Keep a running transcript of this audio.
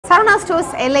Saravana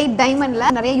stores elite டைமண்ட்ல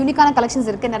நிறைய யூனிக்கான collections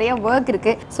இருக்கு, நிறைய வர்க்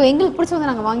இருக்கு. சோ எங்களுக்கு பிடிச்ச வந்து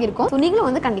நாங்க வாங்கியிருக்கோம். சோ நீங்களும்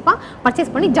வந்து கண்டிப்பா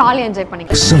பர்ச்சேஸ் பண்ணி ஜாலியா என்ஜாய்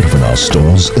பண்ணுங்க. Sarvana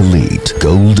Stores Elite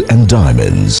Gold and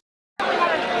Diamonds.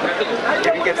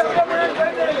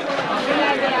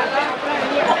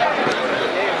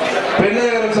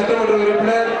 Pennagaram சட்டமன்ற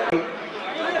உறுப்பினர்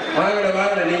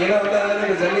வாங்க நீங்க எல்லாம்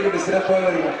வந்தாலும் ஜல்லிக்கட்டு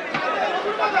சிறப்பாக இருக்கும்.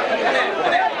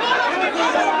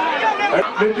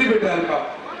 வெற்றி பெற்றாருப்பா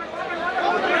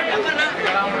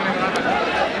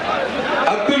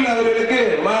அப்துல் அவர்களுக்கு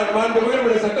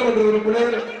மாண்புமிகு சட்டமன்ற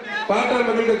உறுப்பினர் பாட்டாளி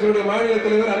மக்கள் கட்சியுடைய மாநில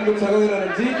தலைவர் அன்பு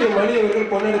சகோதரர் ஜி.கே. மணி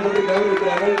அவர்கள் பொன்னாடை போட்டு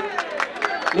கௌரவிக்கிறார்கள்.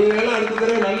 நீங்க எல்லாம் அடுத்த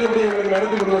தடவை நல்லபடியாக எங்களுக்கு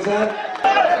நடத்தி கொடுங்க சார்.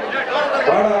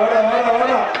 வாடா வாடா வாடா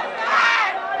வாடா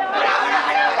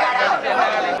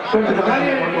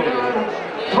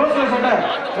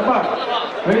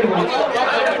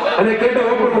அதை கேட்டு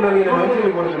ஓபன் பண்ணாதீங்க.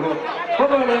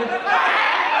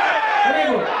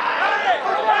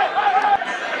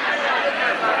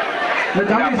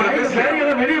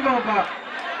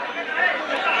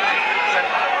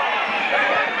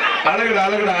 அழகுடா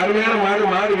அழகுடா அருமையான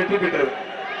மாடு வெற்றி பெற்றது.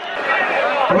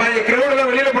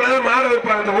 வெளியில போனாலும் மாடு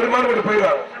வைப்பாங்க. அந்த ஒரு மாடு மட்டும்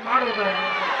போயிடுவாங்க.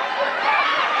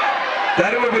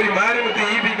 தருமபுரி மாரிமுத்து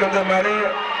ஈபிக்கு வந்த மாடு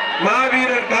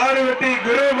மாவீரர் காடு வெட்டி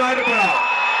குரு மாறுபா.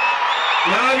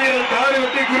 மாவீரர் காடு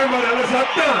வெட்டி குரு மாறு.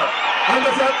 அந்த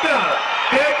சத்தம்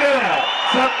கேட்கல.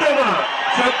 சத்தமா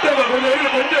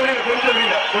கொஞ்சம்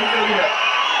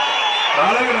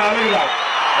அழகுடா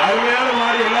அருமையான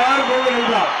மாடு. எல்லாரும் போக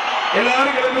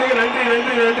எல்லாரும் கிளம்புறீங்க.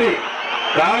 நன்றி.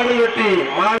 காடு வெட்டி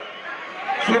மாடு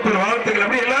சூப்பர் வாழ்த்துக்கள்.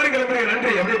 அப்படியே எல்லாரும் கிளம்புறீங்க.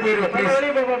 நன்றி. அப்படியே போயிருவோம்.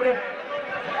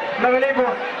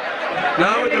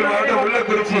 நாமக்கல் மாவட்டம்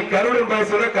உள்ளக்குறிச்சி கருடன்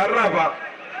பாய்ச்சல கருணாப்பா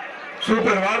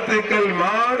சூப்பர் வாழ்த்துக்கள்.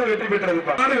 மாடு வெற்றி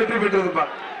பெற்றதுப்பா.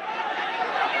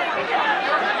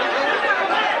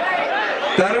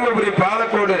 தருமபுரி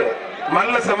பாலக்கோடு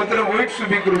மல்ல சமுத்திரம் ஒயிட்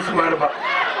சுபி குரூஸ் மாடுப்பா.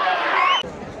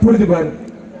 புரிஞ்சு பாரு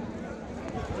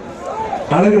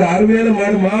அழகுல அருமையான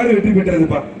மாடு வெற்றி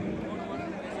பெற்றதுப்பா.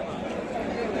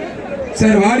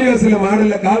 சார் வாடிவாசல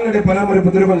மாடுல கால்நடை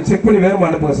பராமரிப்பு துறை கொஞ்சம் செக் பண்ணி வேகமா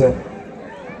அனுப்புங்க சார்.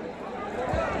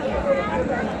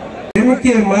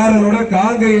 மாறனோட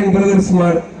காங்கையன் பிரதர்ஸ்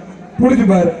மாடு புடிச்சு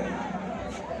பாரு.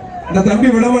 இந்த தம்பி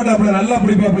விடமாட்டாப்புல, நல்லா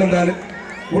பிடிப்பாப்புல. இருந்தாரு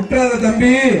விட்டுறாத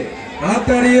தம்பி.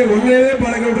 ஆத்தாடியே ஒன்னே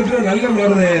பழக்க விட்டு நல்ல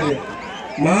மாடுதான்.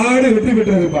 மாடு வெற்றி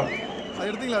பெற்றதுப்பா.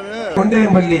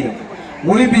 கொண்டையம்பள்ளி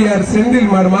ஒய்பிஆர்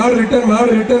செந்தில் மாடு ரிட்டன்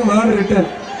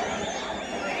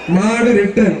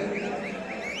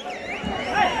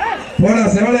போடா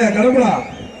செவலையா கிளம்புடா.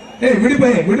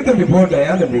 விடு தம்பி போட்டேன்.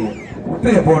 ஏன் தம்பி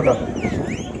முட்டைய போட்டோம்.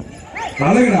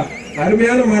 அழகுடா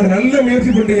அருமையான மாடு. நல்ல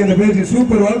முயற்சி பண்ணீங்க. இந்த பேச்சு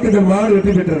சூப்பர் வாழ்க்கைகள். மாடு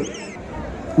வெற்றி பெற்றது.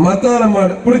 மத்தாள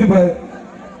மாடு புடிச்சு பாரு.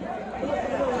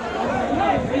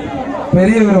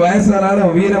 பெரிய ஒரு வயசான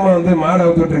வீரமா வந்து மாடு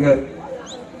அவுத்துட்டு இருக்காரு.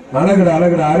 அழகுடா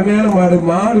அருமையான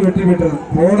மாடு வெற்றி பெற்றது.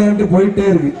 போடான்ட்டு போயிட்டே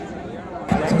இருக்கு.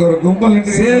 ஒரு கும்பல்.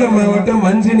 சேலம் மாவட்டம்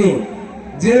மஞ்சினி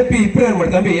ஜேபி இப்ரான்.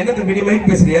 தம்பி என்ன தம்பி நீ மைக்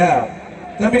பேசுறியா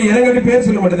தம்பி? இறங்கி பேர்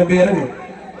சொல்ல மாட்டேன் தம்பி, இறங்கு.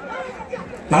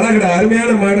 அழகுடா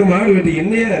அருமையான மாடு வெட்டி.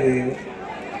 என்னையா அது?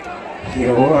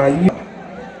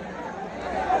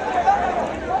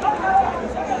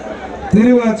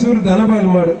 திருவாச்சூர்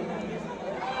தனபால் மாடு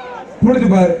புடிச்சு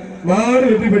பாரு. மாடு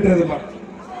வெற்றி பெற்றதுப்பா.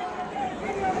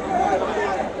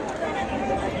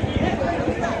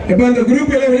 இப்ப அந்த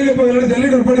குரூப் எல்லாம் வெளியில போக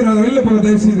ஜல்லிக்கட்டு போடுறாங்க. வெளியில போக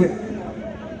தயவு செய்து.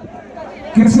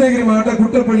 கிருஷ்ணகிரி மாவட்டம்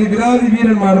குட்டப்பள்ளி விராதி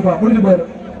வீரன் மாடுப்பா. புடிச்சு பாரு.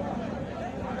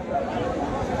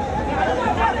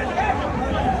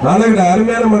 அழகுடா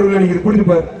அருமையான மாடு அடிக்கிறது. புடிச்சு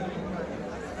பாரு.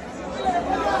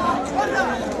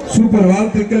 சூப்பர்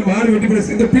வாழ்த்துக்கள். மாடு வெட்டி பெற்ற.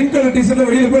 இந்த பிங்க் கலர் டிஷர்ட்ல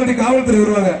வெளியில போய் காவல்துறை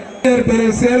வருவாங்க.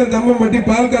 சேலம் தம்மம்பட்டி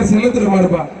பால்கார் செல்லத்துறை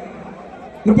மாடுப்பா.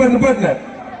 நிப்பாட்டு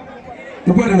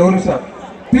ஒரு நிமிஷம்.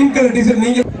 பிங்க் கலர் டிஷர்ட்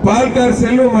நீங்க பால்கார்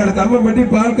செல்வ மாடு தம்மம்பட்டி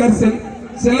பால்கார்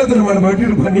செல்லத்துறை மாடு வெட்டி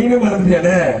நீங்க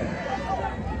மறந்துட்டியானே.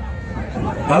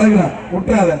 அழகுடா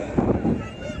விட்டாத.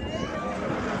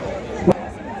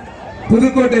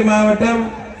 புதுக்கோட்டை மாவட்டம்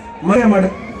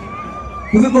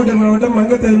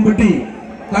மங்கத்தேவன்பட்டி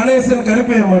கணேசன்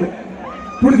கருப்பைய மாடு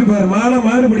புடிச்சு பாரு.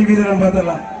 மாடுபிடி வீரன்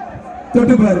பார்த்தலாம்.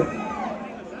 தொட்டு பாரு.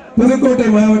 புதுக்கோட்டை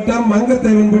மாவட்டம்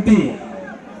மங்கத்தேவன்பட்டி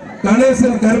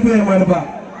கணேசன் கருப்பைய மாடுப்பா.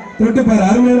 தொட்டு பாரு.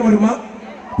 அருமையான மாடுமா.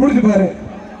 புடிச்சு பாரு.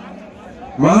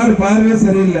 மாடு பார்வையே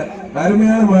சரியில்லை.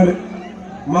 அருமையான மாடு.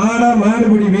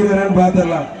 மாடுபிடி வீரன்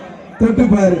பார்த்தலாம். தொட்டு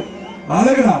பாரு.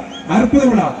 அழகுடா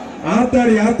அற்புதம்டா.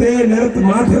 ஆத்தாடி ஆத்தையே நேரத்து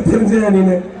மாற்ற தெரிஞ்சா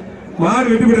நீனு. மாடு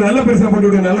வெட்டி விட. நல்ல பெருசா போட்டு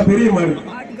விடு. நல்ல பெரிய மாடு.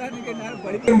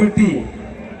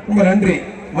 ரொம்ப நன்றி.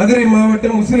 மதுரை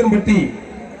மாவட்டம் உசிலம்பட்டி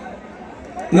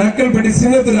நக்கல்பட்டி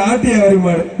சின்னத்துல ஆட்டியாவரி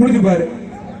மாடு புடிச்சு பாரு.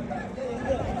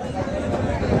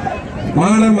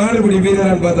 மாடுபிடி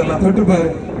வீரரான்னு பார்த்தலாம். தொட்டு பாரு.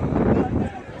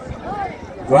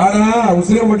 வாடா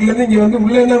உசிலம்பட்டில இருந்து இங்க வந்து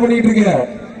உள்ள என்ன பண்ணிட்டு இருக்க?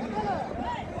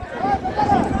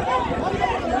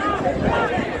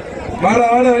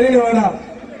 வாடா வெளியில வாடா.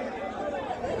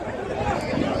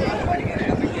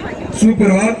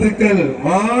 சூப்பர், வாழ்த்துக்கள்.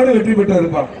 மாடு வெற்றி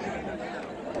பெற்றதுப்பா.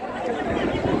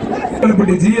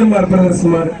 GMR பிரதர்ஸ்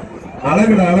மாடு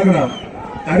அழகுடா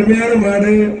அருமையான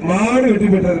மாடு வெற்றி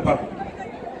பெற்றதுப்பா.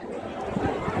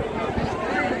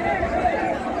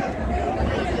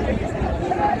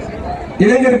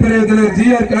 இளைஞர் பிரிவில்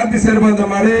GR கார்த்தி சேர்பாந்த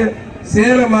மாடு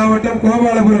சேலம் மாவட்டம்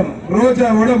கோபாலபுரம்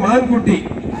ரோஜாவோட மான்குட்டி.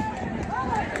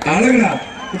 அழகுடா,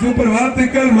 சூப்பர்,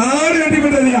 வாழ்த்துக்கள். மாடு வெற்றி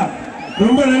பெற்றதுயா.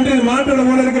 ரொம்ப நன்றி. மாட்டோட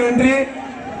ஓனருக்கு நன்றி.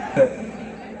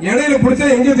 இடையில பிடிச்சா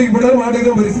எங்க தூக்கி போட்டாலும் மாட்டுக்கு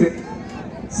தான் பரிசு.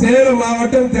 சேலம்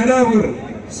மாவட்டம் தெனாவூர்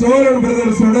சோழன்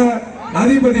பிரதர்ஸோட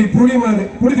அதிபதி புலி மாடு.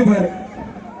 பிடிச்சு பாரு.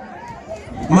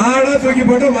 மாடா தூக்கி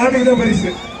போட்டா மாட்டுக்கு தான்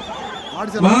பரிசு.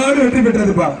 மாடு வெற்றி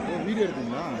பெற்றதுப்பா.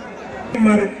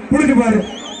 பிடிச்சு பாரு.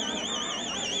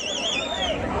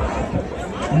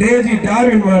 டேஜி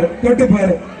டார்வின் மாடு. தொட்டு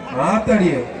பாரு.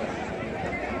 ஆத்தாடியே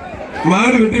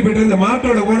மாடு வெற்றி பெற்ற இந்த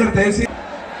மாட்டோட ஓனர் தேசி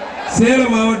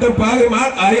சேலம் மாவட்டம் பாகு.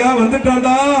 ஐயா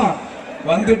வந்துட்டாண்டா.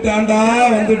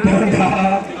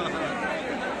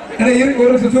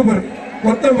 ஒரு சூப்பர்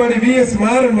கொத்தம்பாடி VS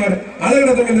மாறன் மாடு.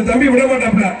 அழகட தம்பி. இந்த தம்பி விட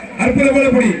மாட்டாப்ல. அற்புதமான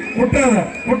படி. முட்டாத.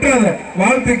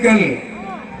 வாழ்த்துக்கள்.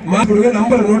 மாடு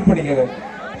நம்பர் நோட் பண்ணிக்கங்க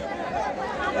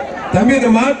தம்பி.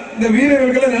 இந்த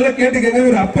வீரர்களுக்கு நல்லா கேட்டுக்கங்க.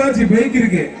 ஒரு அப்பாச்சி பைக்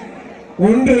இருக்கு.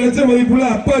 1.5 லட்சம் மதிப்புள்ள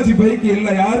அப்பாச்சி பைக் இல்ல.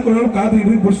 யாருக்கு வேணாலும்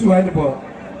காத்துக்கிட்டு புடிச்சு வாங்கிட்டு போவோம்.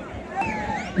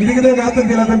 இதுக்குதான்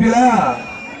காத்திருக்கீங்களா தம்பியா?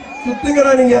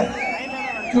 சுத்துங்கடா நீங்க.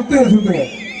 சுத்துங்க.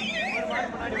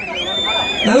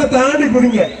 நல்லா தாண்டி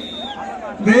போறீங்க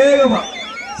வேகமா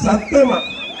சத்தமா.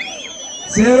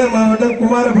 சேலம் மாவட்டம்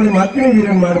குமாரப்பள்ளி அக்னி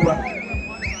வீரன் மாடுப்பா.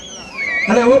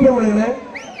 ஆனா ஓபன் பண்ணுங்க.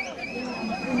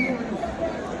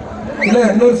 இல்ல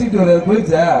இன்னொரு சீட் வருது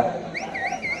போயிடுச்சா?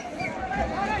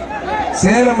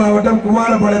 சேலம் மாவட்டம்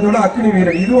குமாரபாளையத்தோட அக்னி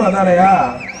வீரன். இதுவும் அதானையா?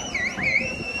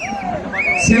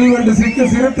 சில்வண்டு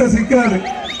சிறுத்தை சிக்காது.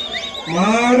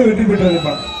 மாடு வெற்றி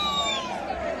பெற்றதுப்பா.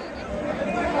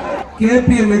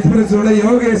 KPM எக்ஸ்பிரஸோட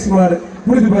யோகேஷ் மாடு.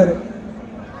 புடிச்சு பாரு.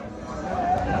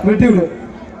 வெட்டி விடு.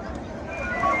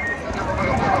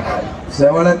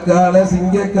 செவலக்கால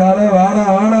சிங்கக்கால.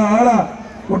 வாடா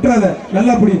விட்டுறாத.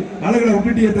 நல்லா புடி. அழகுல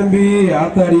விட்டுட்டிய தம்பி.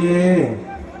 ஆத்தாடியே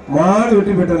மாடு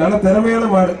வெற்றி பெற்றது. நல்ல திறமையான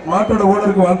மாடு. மாட்டோட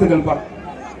ஓனருக்கு வாழ்த்துக்கள்ப்பா.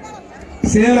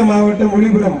 சேலம் மாவட்டம்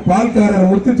ஒளிபுரம் பால்காரர்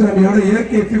முத்துச்சாமியோட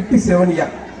AK57.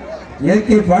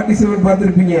 AK47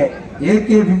 பார்த்திருப்பீங்க.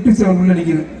 AK57 உள்ள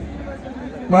நிக்குது.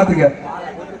 பாத்துக்க.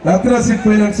 ரத்னா சிட்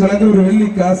பைனான்ஸ் வழங்க ஒரு வெள்ளி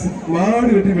காசு. மாடு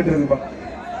வெற்றி பெற்றதுப்பா.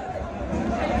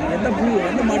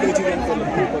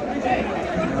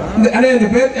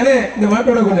 இந்த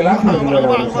மாட்டோட கொஞ்சம் லாக்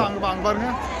பண்ணுங்க.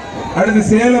 அடுத்து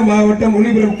சேலம் மாவட்டம்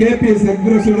ஒளிபுரம் KPS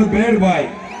எக்ஸ்பிரஸோட பேட் பாய்.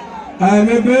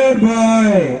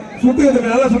 சுத்துங்க தம்பி.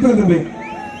 நல்லா சுத்துங்க தம்பி.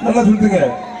 நல்லா சுத்துங்க.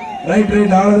 ரைட்.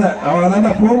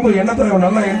 அவ்வளவுதான். போகும்போது எண்ணத்துல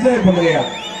நல்லா என்ஜாய் பண்ணுங்க.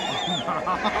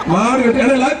 மாடு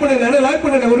லாக் பண்ணுங்க.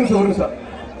 ஒரு நிமிஷம்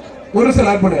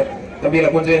லாக் பண்ணுங்க தம்பி.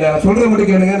 கொஞ்சம் நான் சொல்ற மட்டும்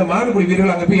கேளுங்க. இந்த மாடுபிடி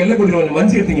வீரர்கள் அங்க போய் எல்லை கொண்டு கொஞ்சம்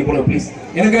மஞ்சள் எடுத்தீங்க போல ப்ளீஸ்.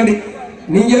 எனக்காண்டி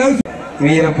நீங்க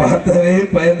வீர பார்த்தவே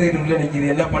பயந்துகிட்டு உள்ள நிக்குது.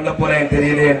 என்ன பண்ண போறேன்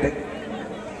தெரியலையே.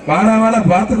 வாடா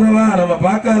பாத்துக்கோவா. நம்ம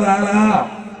பார்க்காத ஆளா?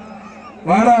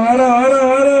 வாடா.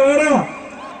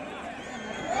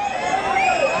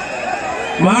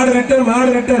 மாடு ரிட்டன்.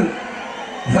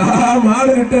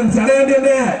 சடையாண்டி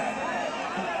என்ன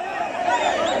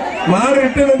மாடு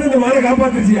ரிட்டன் வந்து இந்த மாடை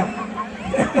காப்பாத்துச்சியா?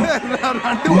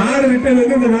 மாடு ரிட்டன்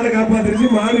வந்து இந்த மாடை காப்பாத்துருச்சு.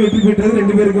 மாடு வெற்றி பெற்றது.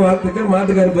 2 பேருக்கு வாழ்த்துக்கள்.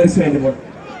 மாட்டுக்காரர் பரிசு வாங்கிட்டு போ.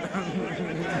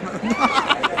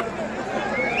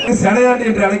 சடையாண்டி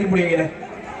என்று அழைக்கப்படுவீங்க.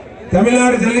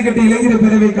 தமிழ்நாடு ஜல்லிக்கட்டு இளைஞர்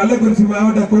பேரவை கள்ளக்குறிச்சி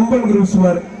மாவட்ட கொம்பன் குரூப்ஸ்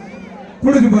மாடு.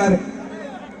 புடிச்சு பாரு.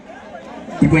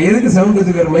 இப்ப எதுக்கு sound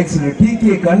வச்சுக்காரு mic? TK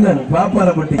Kannan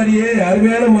Papparapatti.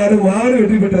 அருமையான மாடு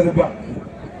வெற்றி பெற்றதுப்பா.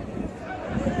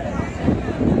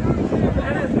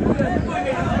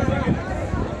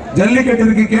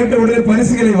 ஜல்லிக்கட்டிற்கு கேட்ட உடனே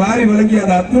பரிசுகளை வாரி வழங்கிய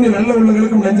அந்த அத்துணை நல்ல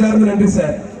உள்ளங்களுக்கும் நெஞ்சார்ந்த நன்றி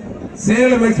சார்.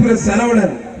 சேலம் எக்ஸ்பிரஸ்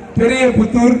சரவணன் பெரிய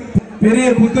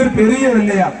புத்தூர் பெரிய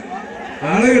வெள்ளையா.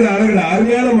 அழகுடா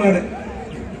அருமையான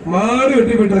மாடு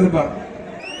வெற்றி பெற்றதுப்பா.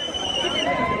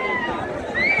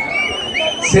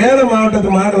 சேலம் மாவட்டத்து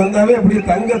மாடு வந்தாவே அப்படியே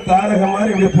தங்க தாரக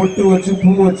மாதிரி அப்படியே பொட்டு வச்சு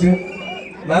பூ வச்சு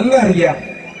நல்லா இருக்கியா.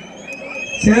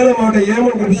 சேலம் மாவட்டம்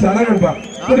ஏமன் குரூப்ஸ் அழகன்பா.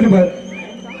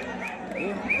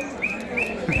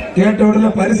 கேட்ட உடனே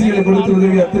பரிசுகளை கொடுத்து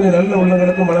உதவி அத்தனை நல்ல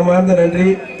உள்ளங்களுக்கும் மனமார்ந்த நன்றி.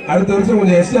 அடுத்த வருஷம்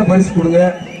கொஞ்சம் எக்ஸ்ட்ரா பரிசு கொடுங்க.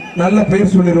 நல்ல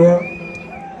பெயர் சொல்லிடுவோம்.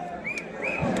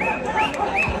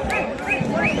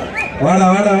 வாடா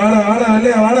வாடா வாடா வாடா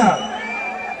இல்லையா வாடா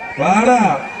வாடா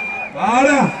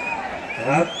வாடா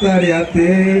ஆத்தாடி ஆத்தி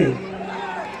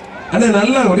அண்ணா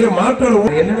நல்லா ஒரே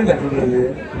மாற்றம் என்னன்னு சொல்றது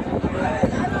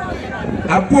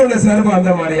அப்போ ஒண்ணு சார்பா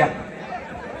அந்த மாதிரியா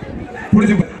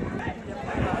புடிச்சு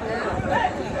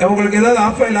உங்களுக்கு ஏதாவது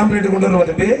ஆஃப் ஆயில் ஆம்லேட் கொண்டு வர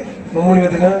வந்துட்டு 3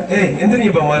 பேத்துக்கு ஏய்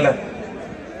எந்திரிங்கப்பா முதல்ல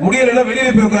முடியலன்னா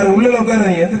வெளியில போய் உட்காரு உள்ள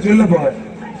உட்காருங்க எந்த சொல்ல போங்க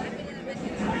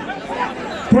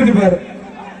புடிச்சு பாரு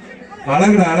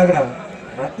அழகுடா அழகுடா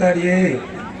அத்தாடியே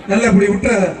நல்லா இப்படி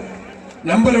விட்டுறாத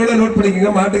நம்பர் எவ்வளவு நோட்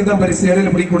பண்ணிக்கோங்க மாட்டுக்கு தான் பரிசு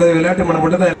இடையில பிடிக்க கூடாது விளையாட்டு மனம்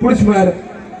மட்டும் தான் புடிச்சு பாரு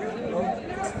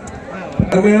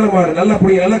அருமையான மாடு நல்லா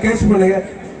பிடிங்க நல்லா கேட்ச் பண்ணுங்க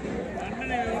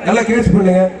நல்லா கேட்ச்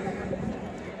பண்ணுங்க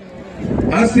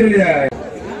ஆஸ்திரேலியா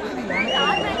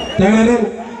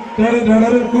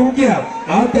கும்கியா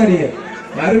ஆத்தாடிய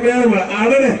அருமையான மாடு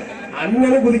அடனே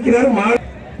அண்ணனும் குதிக்கிறாரு மாடு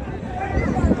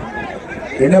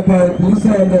என்னப்பா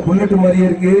புதுசா வந்த புல்லட் மாதிரியே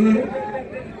இருக்கு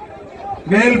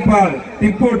வேல்பால்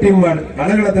டிப்போ டீம் மாடு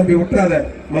அழகடா தம்பி விட்டுறாத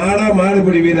மாடா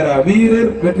மாடுபடி வீரரா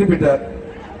வீரர் வெற்றி பெற்றார்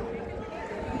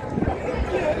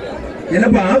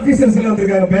என்னப்பா ஆபீசர்ஸ் எல்லாம்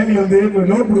வந்திருக்காங்க பேங்க்ல வந்து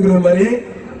லோன் கொடுக்கறது மாதிரி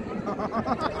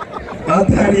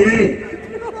ஆத்தாடியே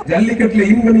ஜல்லிக்கட்டுல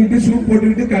இன் பண்ணிட்டு ஷூ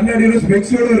போட்டுக்கிட்டு கண்ணாடியோட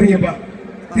ஸ்பெக்ஸோட வர்றீங்கப்பா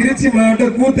திருச்சி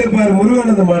மாவட்டம் கூத்தேர்பார்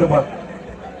முருகானந்த மாடுப்பா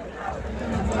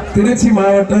திருச்சி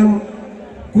மாவட்டம்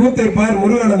கூத்தேர்பார்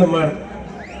முருகானந்த மாடு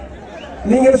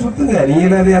நீங்க சுத்துங்க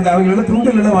நீங்க அந்த அவங்க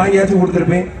துண்டு இல்லைன்னா வாங்கியாச்சும்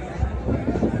கொடுத்துருப்பேன்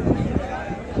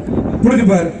புடிச்சு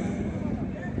பாரு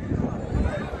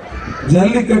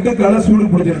ஜல்லிக்கட்டு கள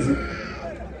சூடு பிடிச்சிருச்சு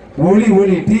ஒளி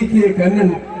ஒளி டிகே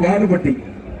கண்ணன் பாடுபட்டி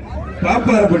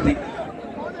பாப்பாரப்பட்டி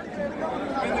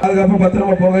அதுக்கப்புறம்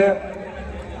பத்திரமா போங்க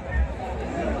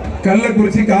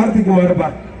கள்ளக்குறிச்சி கார்த்திக் மாடுப்பா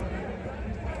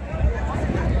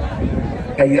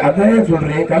அதான்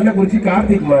சொல்றேன் கள்ளக்குறிச்சி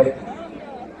கார்த்திக் மாடு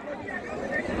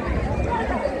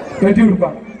வெட்டி விடுப்பா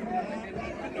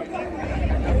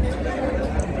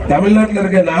தமிழ்நாட்டில்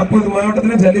இருக்க 40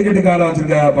 மாவட்டத்துல ஜல்லிக்கட்டு காலம்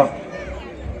வச்சிருக்காப்பா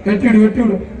வெட்டி விடு வெட்டி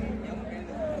விடு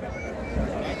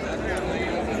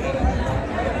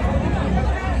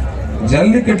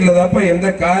ஜல்லிக்கட்டுல தாப்பா எந்த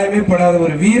காயமே படாத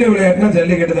ஒரு வீர விளையாட்டுனா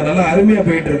ஜல்லிக்கட்டு தான் நல்லா அருமையா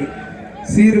போயிட்டு இருக்கு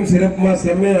சீரும் சிறப்புமா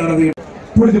செம்மையானது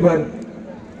புடிச்சு பாரு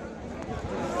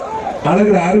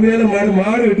அழகு அருமையான மாடு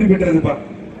மாடு வெற்றி பெற்றதுப்பா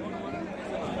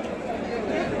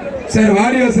சார்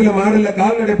வாடிவாசல மாடு இல்ல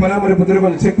கால்நடை பராமரிப்பு துறை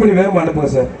கொஞ்சம் செக் பண்ணி வேகமா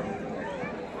அனுப்புங்க சார்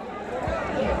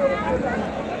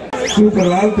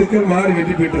சூப்பர் வாழ்த்துக்கள் மாடு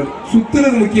வெற்றி பெற்றது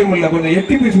சுத்துறது முக்கியம் இல்ல கொஞ்சம்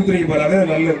எட்டி போய் சுத்துறீங்க பாரு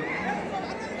அதான் நல்லது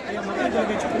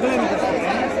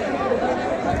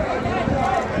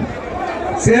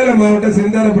சேலம் மாவட்டம்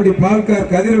செந்தாரப்பட்டி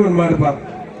பால்கார் கதிரவன் மாடுப்பா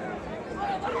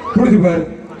புடிச்சு பாரு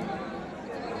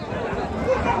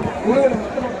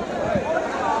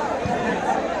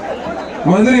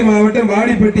மதுரை மாவட்டம்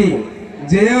வாடிப்பட்டி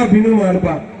ஜெயா பினு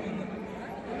மாடுப்பா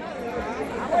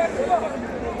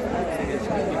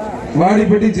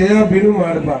வாடிப்பட்டி ஜெயா பினு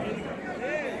மாடுப்பா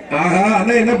ஆஹா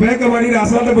அண்ணா என்ன பேக்க மாடி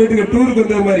அசால்ட்டா போயிட்டு டூருக்கு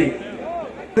வந்த மாதிரி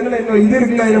இது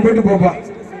இருக்குல்ல என்ன போயிட்டு போப்பா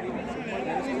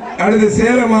அடுத்து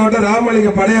சேலம் மாவட்டம்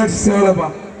ராமலிங்க படையாட்சி சேவலப்பா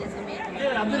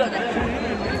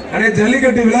அடே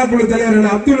ஜல்லிக்கட்டு விழாக்குழு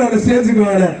தலைவர் அப்துல்லா ஸ்டேஜுக்கு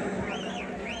வாங்க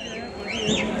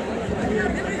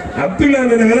அப்துல்லா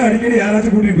வேற அடிக்கடி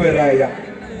யாராச்சும் கூட்டிட்டு போயிடா ஐயா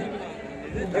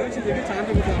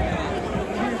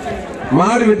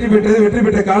மாடு வெற்றி பெற்றது வெற்றி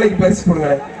பெற்ற காலைக்கு பரிசு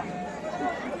கொடுங்க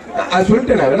அது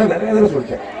சொல்லிட்டேன் நிறைய தடவை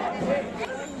சொல்லிட்டேன்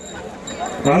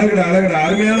அழகுடா அழகுடா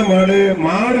அருமையான மாடு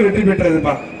மாடு வெற்றி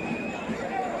பெற்றதுப்பா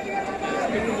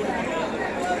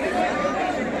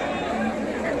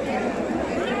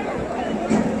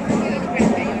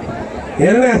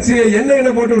என்ன என்ன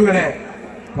போட்டு விடுவேனே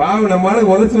பாவம் நம்மளால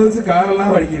உதச்சு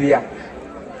காரெல்லாம் வடிக்குதியா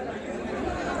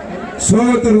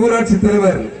சோகத்தூர் ஊராட்சி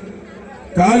தலைவர்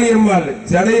காளியம்மாள்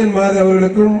ஜடையன் மாத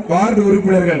அவர்களுக்கும் வார்டு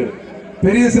உறுப்பினர்கள்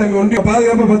பெரியசாமி ஒன்றிய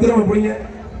பாதுகாப்பா பத்திரமா போடுங்க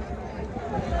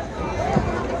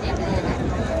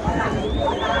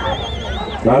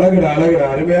அழகுடா அழகுடா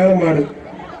அருமையான மாடு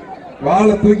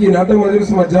வாழை தூக்கி நட்ட மாதிரி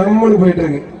சும்மா ஜம்முன்னு போயிட்டு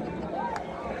இருக்கு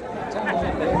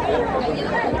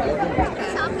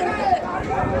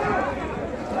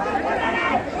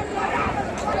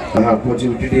போச்சு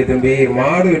விட்டுட்டே தம்பி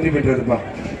மாடு வெற்றி பெற்றதுப்பா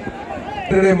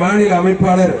மாநில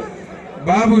அமைப்பாளர்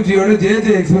பாபுஜியோட ஜே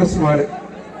எக்ஸ்பிரஸ் மாடு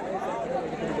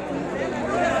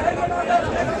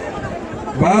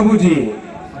பாபுஜி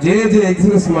ஜே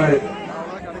எக்ஸ்பிரஸ் மாடு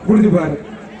புரிஞ்சு பாரு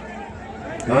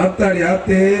ஆத்தாடி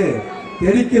ஆத்தே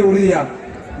தெளிக்க உறுதியா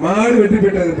மாடு வெற்றி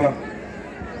பெற்றதுப்பா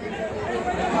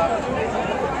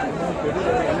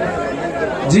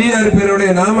ஜிஆர்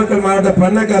பேருடைய நாமக்கல் மாவட்ட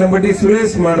பண்ணக்காரம்பட்டி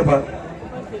சுரேஷ் மாடுப்பா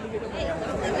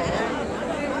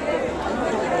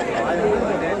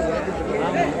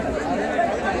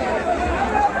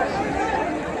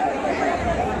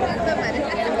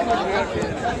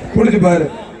புடிச்சு பாரு.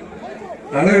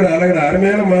 அழகடா அழகடா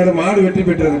அருமையான மாடு. மாடு வெற்றி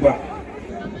பெற்றதுப்பா.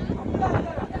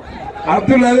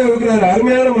 அப்துல்லாவே இருக்கிறாரு.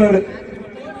 அருமையான மாடு.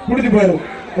 புடிச்சு பாரு.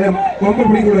 கொம்ப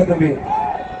பிடிக்க கூடாது தம்பி,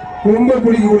 கொம்ப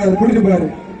பிடிக்க கூடாது. புடிச்சு பாரு.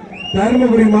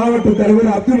 தருமபுரி மாவட்ட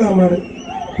தலைவர் அப்துல்லா மாடு.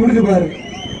 புடிச்சு பாரு.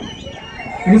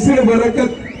 விசிறு பறக்க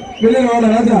வெளியில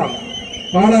வாடா ராஜா,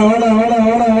 வாடா வாடா வாடா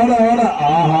வாடா வாடா வாடா.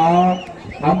 ஆஹா,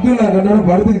 அப்துல்லா கண்டோட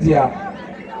படுத்துக்கிச்சியா?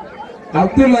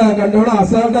 அப்துல்லா கண்டோட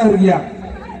அசால்ட்டா இருக்கியா?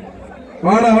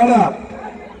 வாடா வாடா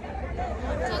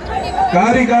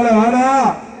காரிக்கால வாடா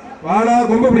வாடா.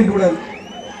 கொம்ப பிடிக்க கூடாது.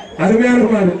 அருமையான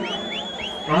மாடு.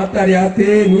 ஆத்தாடி ஆத்தே,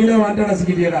 நீன மாட்ட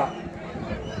நசுக்கிட்டியடா.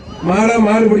 மாடா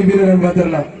மாடு பிடி வீரன்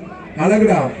பாத்திரலாம்.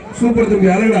 அழகுடா, சூப்பர் தம்பி,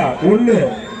 அழகுடா. ஒண்ணு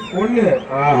ஒண்ணு.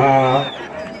 ஆஹா,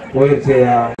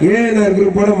 போயிடுச்சேயா. ஏன்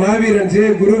குரூப் போட மாவீரன் சே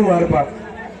குரு மாறுப்பா.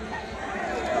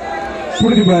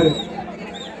 புடிச்சு பாரு.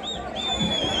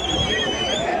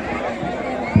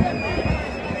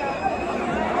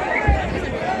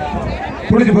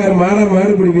 புடிச்சு பாரு. மாடா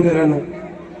மாடு பிடி வீரரானு.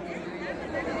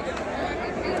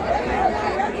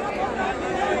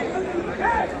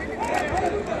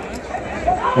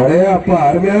 அடையா அப்பா,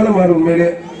 அருமையான மாடு. உண்மையிலே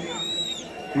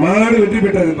மாடு வெற்றி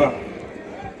பெற்றதுப்பா.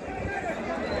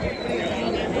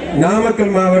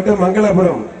 நாமக்கல் மாவட்டம்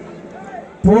மங்களாபுரம்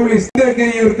போலீஸ்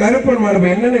புஸ்தகிரியூர் கருப்பன் மாடு.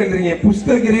 என்னன்னு எழுதுறீங்க?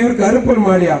 புஸ்தகிரியூர் கருப்பன்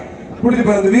மாடியா? புடிச்சு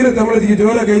பாரு. வீர தமிழத்துக்கு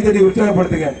ஜோர கைத்தடி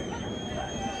உற்சாகப்படுத்துங்க.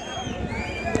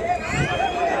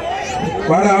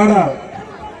 வாடா வாடா.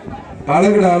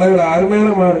 அழகுடா அழகுடா அருமையான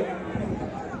மாடு.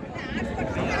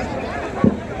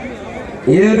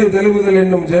 ஏறு தழுவுதல்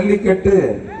என்னும் ஜல்லிக்கட்டு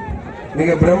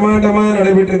மிக பிரம்மாண்டமாக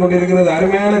நடைபெற்றுக் கொண்டிருக்கிறது.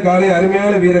 அருமையான காலை,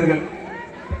 அருமையான வீரர்கள்.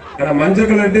 ஆனா மஞ்சள்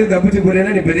கலட்டு தப்பிச்சு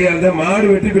போறேன்னா நீ பெரிய ஆள் தான். மாடு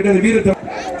வெற்றி பெற்றது வீர.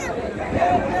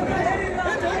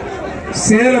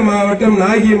 சேலம் மாவட்டம்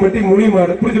நாகியம்பட்டி முனி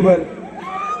மாடு. புடிச்சு பாரு.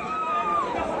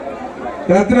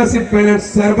 ரத்னசிப் பைனான்ஸ்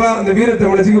சார்பா அந்த வீர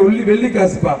தமிழச்சிக்கு வெள்ளி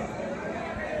காசுப்பா.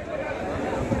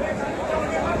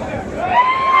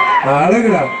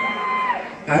 அழகுடா,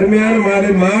 அருமையான மாடு.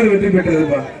 மாடு வெற்றி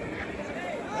பெற்றதுப்பா.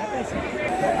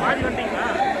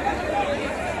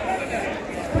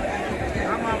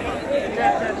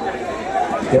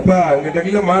 எப்பா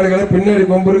அங்கிட்ட மாடுகளை பின்னாடி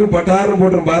கொம்புருக்கு பட்டாரம்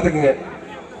போட்டு பாத்துக்குங்க.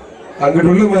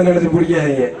 அங்கிட்டு உள்ள மாதிரி நினைச்சு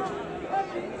பிடிக்காதீங்க.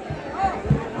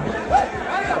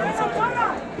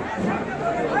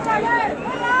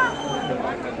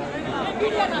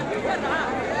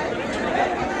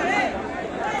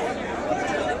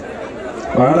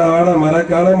 வாடா வாடா,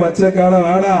 மரக்காலம் மச்சக்காலம்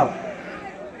வாடா.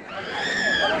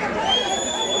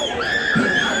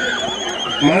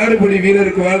 மாடுபிடி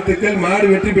வீரருக்கு வாழ்த்துக்கள். மாடு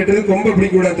வெற்றி பெற்றது. கொம்ப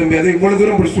பிடிக்க கூடாது தம்பி, அது இவ்வளவு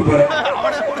தூரம் பிடிச்சிட்டு போற.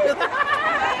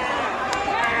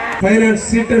 பைனான்ஸ்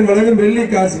சீட்டன் வழங்கும் வெள்ளி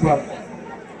காசுப்பா.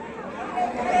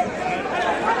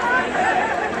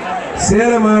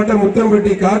 சேலம் மாவட்டம்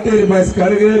முத்தம்பட்டி காட்டேரி பாய்ஸ்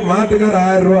கருகு மாட்டுக்கார்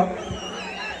 1000 ரூபாய்.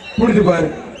 புடிச்சு பாரு.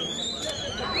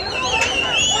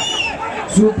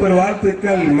 சூப்பர்,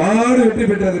 வாழ்த்துக்கள். மாடு வெற்றி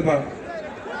பெற்றதுப்பா.